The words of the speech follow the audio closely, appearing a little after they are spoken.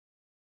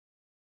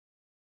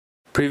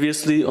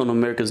Previously on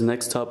America's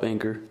Next Top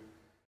Anchor.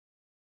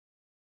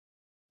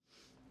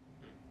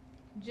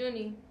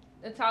 Junie,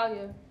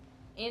 Natalia,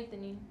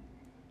 Anthony.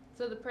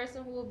 So the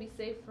person who will be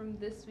safe from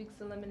this week's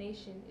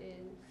elimination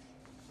is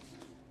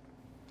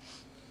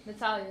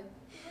Natalia.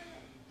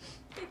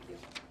 Thank you.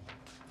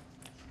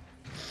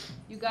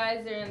 You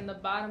guys are in the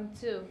bottom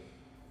two.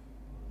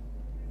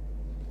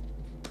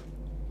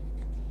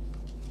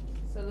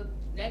 So the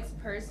next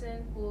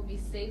person who will be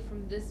safe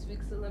from this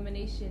week's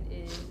elimination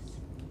is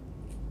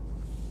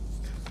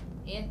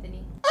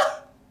Anthony.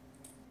 What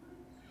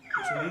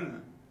you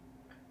mean?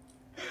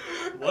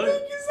 What?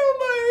 Thank you so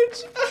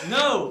much.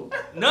 No!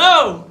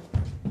 No!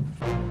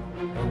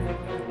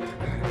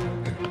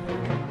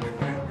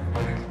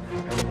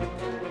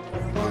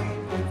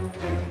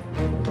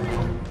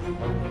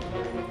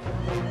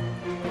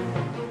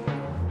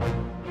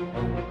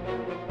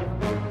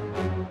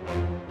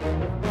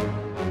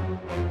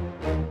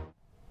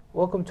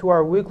 Welcome to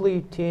our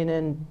weekly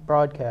TNN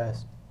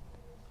broadcast.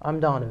 I'm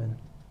Donovan.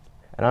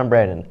 And I'm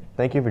Brandon.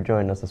 Thank you for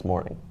joining us this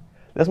morning.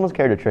 This month's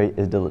character trait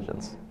is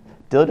diligence.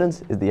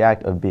 Diligence is the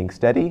act of being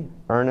steady,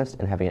 earnest,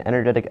 and having an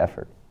energetic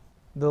effort.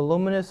 The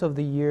alumnus of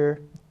the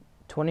year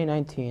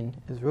 2019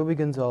 is Ruby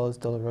Gonzalez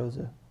de la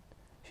Rosa.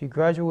 She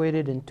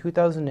graduated in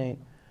 2008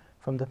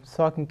 from the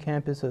Pennsauken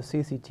campus of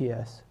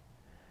CCTS.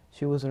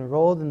 She was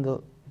enrolled in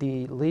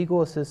the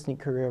Legal Assistant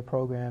Career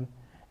Program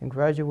and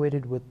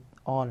graduated with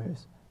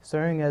honors,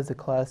 serving as the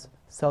class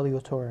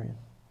salutatorian.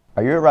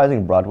 Are you a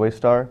rising Broadway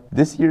star?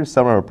 This year's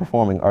Summer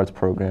Performing Arts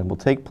program will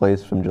take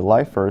place from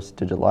July 1st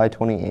to July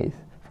 28th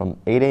from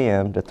 8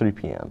 a.m. to 3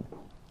 p.m.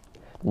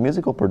 The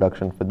musical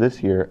production for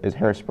this year is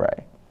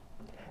Hairspray.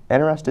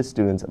 Interested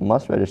students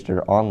must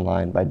register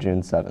online by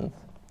June 7th.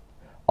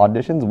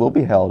 Auditions will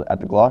be held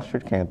at the Gloucester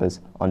campus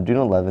on June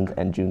 11th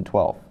and June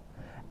 12th,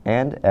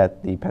 and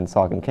at the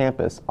Pennsauken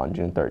campus on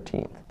June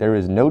 13th. There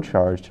is no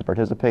charge to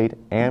participate,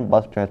 and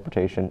bus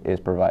transportation is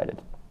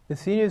provided. The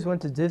seniors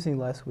went to Disney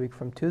last week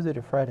from Tuesday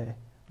to Friday.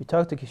 We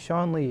talked to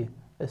Keyshawn Lee,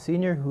 a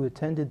senior who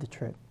attended the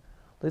trip.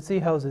 Let's see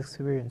how his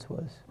experience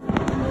was.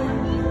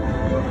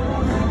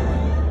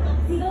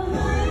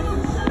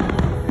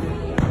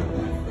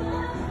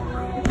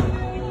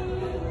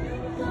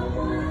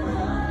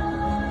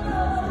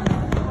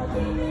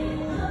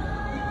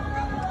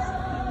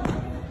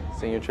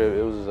 Senior trip,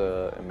 it was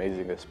an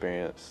amazing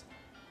experience.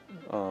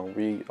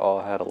 We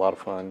all had a lot of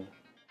fun.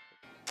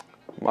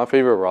 My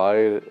favorite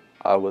ride,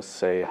 I would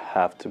say,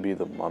 have to be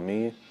the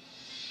Mummy,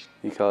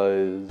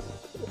 because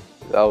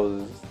that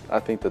was, I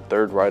think, the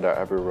third ride I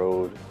ever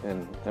rode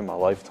in my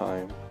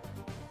lifetime.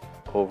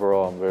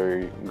 Overall, I'm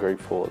very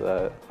grateful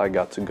that I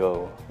got to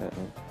go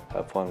and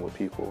have fun with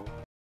people.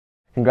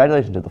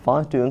 Congratulations to the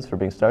following students for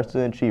being Star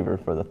Student Achiever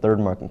for the third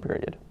marking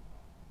period.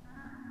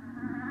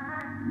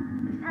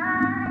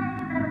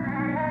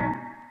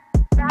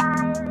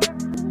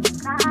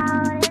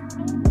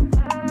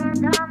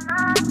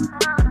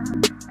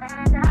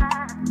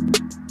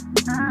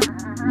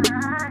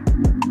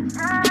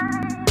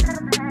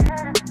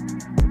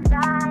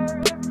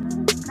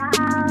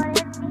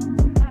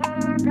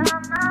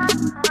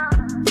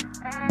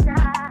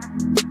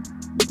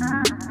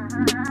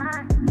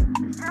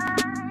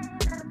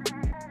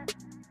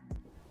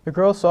 The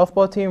girls'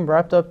 softball team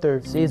wrapped up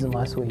their season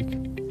last week.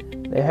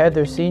 They had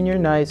their senior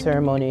night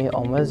ceremony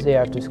on Wednesday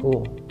after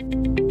school.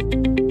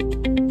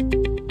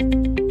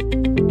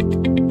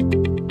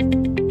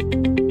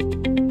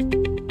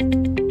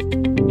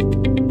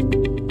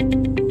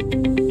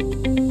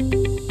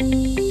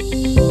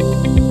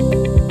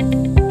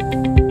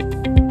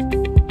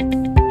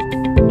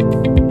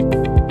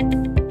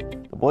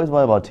 The boys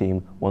volleyball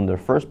team won their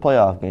first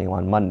playoff game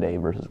on Monday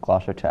versus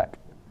Gloucester Tech.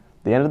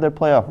 They ended their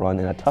playoff run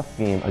in a tough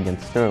game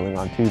against Sterling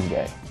on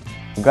Tuesday.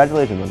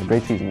 Congratulations on a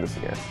great season this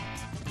year.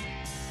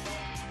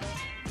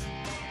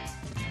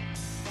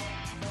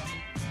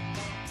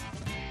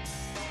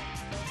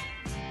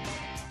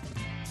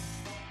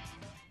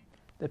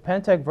 The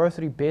Penn-Tech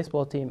varsity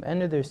baseball team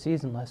ended their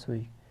season last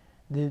week.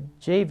 The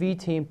JV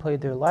team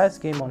played their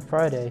last game on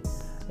Friday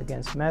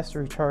against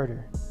Mastery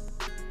Charter.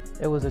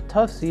 It was a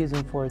tough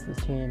season for the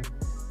team,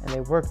 and they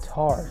worked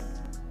hard.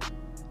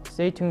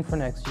 Stay tuned for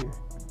next year.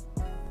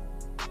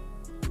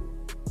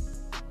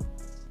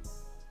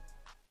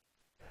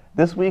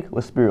 This week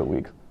was Spirit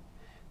Week.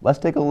 Let's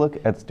take a look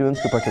at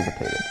students who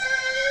participated.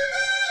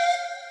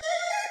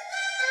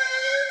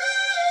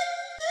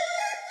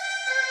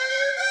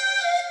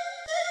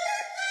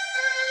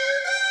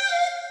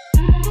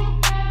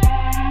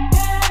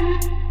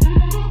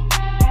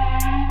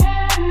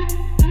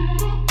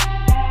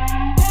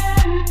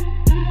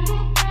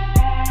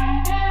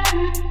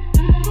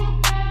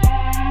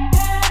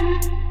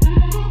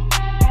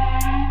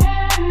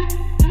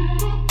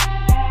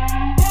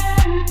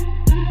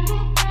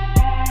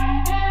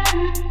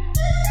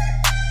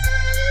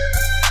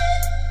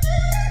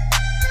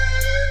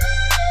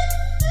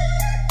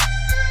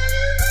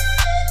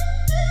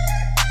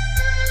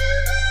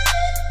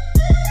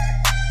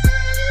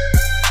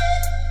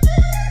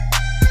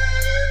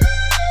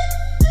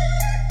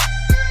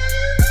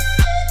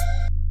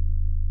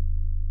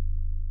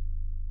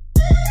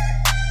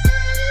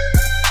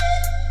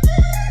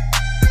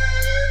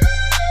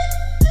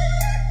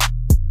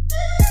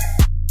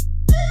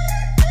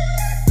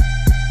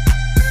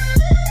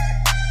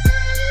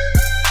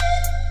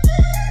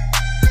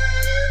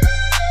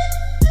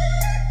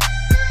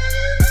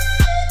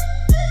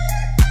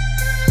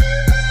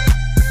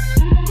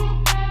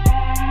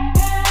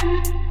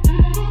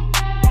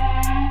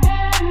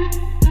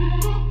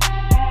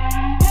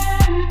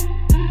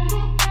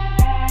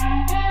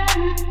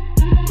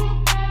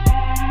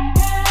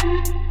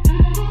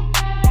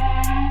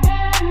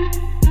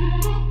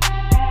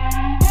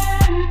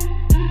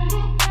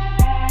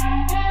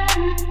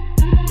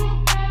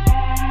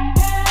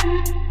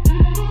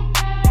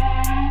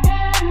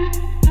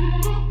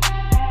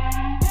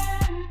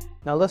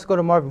 Now let's go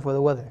to Marvin for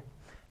the weather.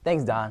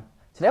 Thanks, Don.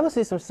 Today we'll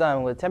see some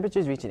sun with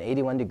temperatures reaching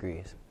 81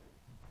 degrees.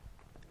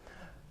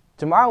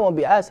 Tomorrow won't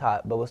be as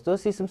hot, but we'll still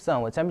see some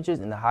sun with temperatures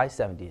in the high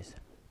 70s.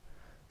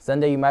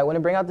 Sunday you might want to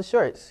bring out the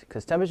shorts,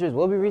 because temperatures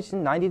will be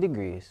reaching 90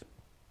 degrees.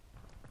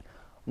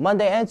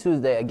 Monday and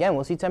Tuesday, again,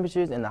 we'll see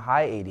temperatures in the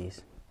high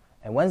 80s.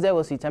 And Wednesday,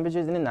 we'll see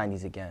temperatures in the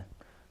 90s again.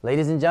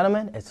 Ladies and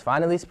gentlemen, it's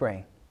finally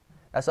spring.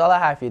 That's all I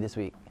have for you this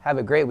week. Have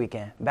a great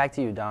weekend. Back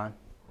to you, Don.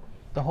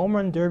 The Home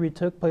Run Derby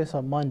took place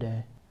on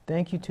Monday.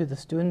 Thank you to the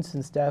students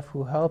and staff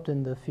who helped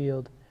in the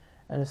field,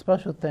 and a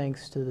special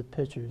thanks to the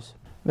pitchers,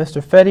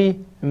 Mr.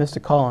 Fetty and Mr.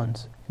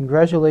 Collins.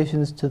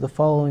 Congratulations to the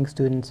following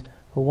students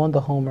who won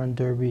the Home Run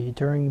Derby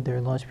during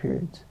their lunch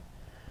periods.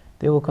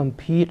 They will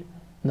compete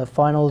in the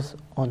finals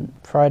on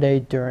Friday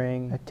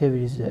during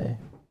Activities Day.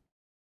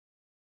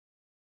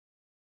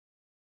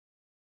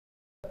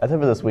 That's it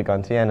for this week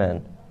on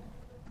TNN.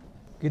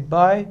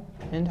 Goodbye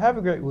and have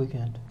a great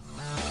weekend.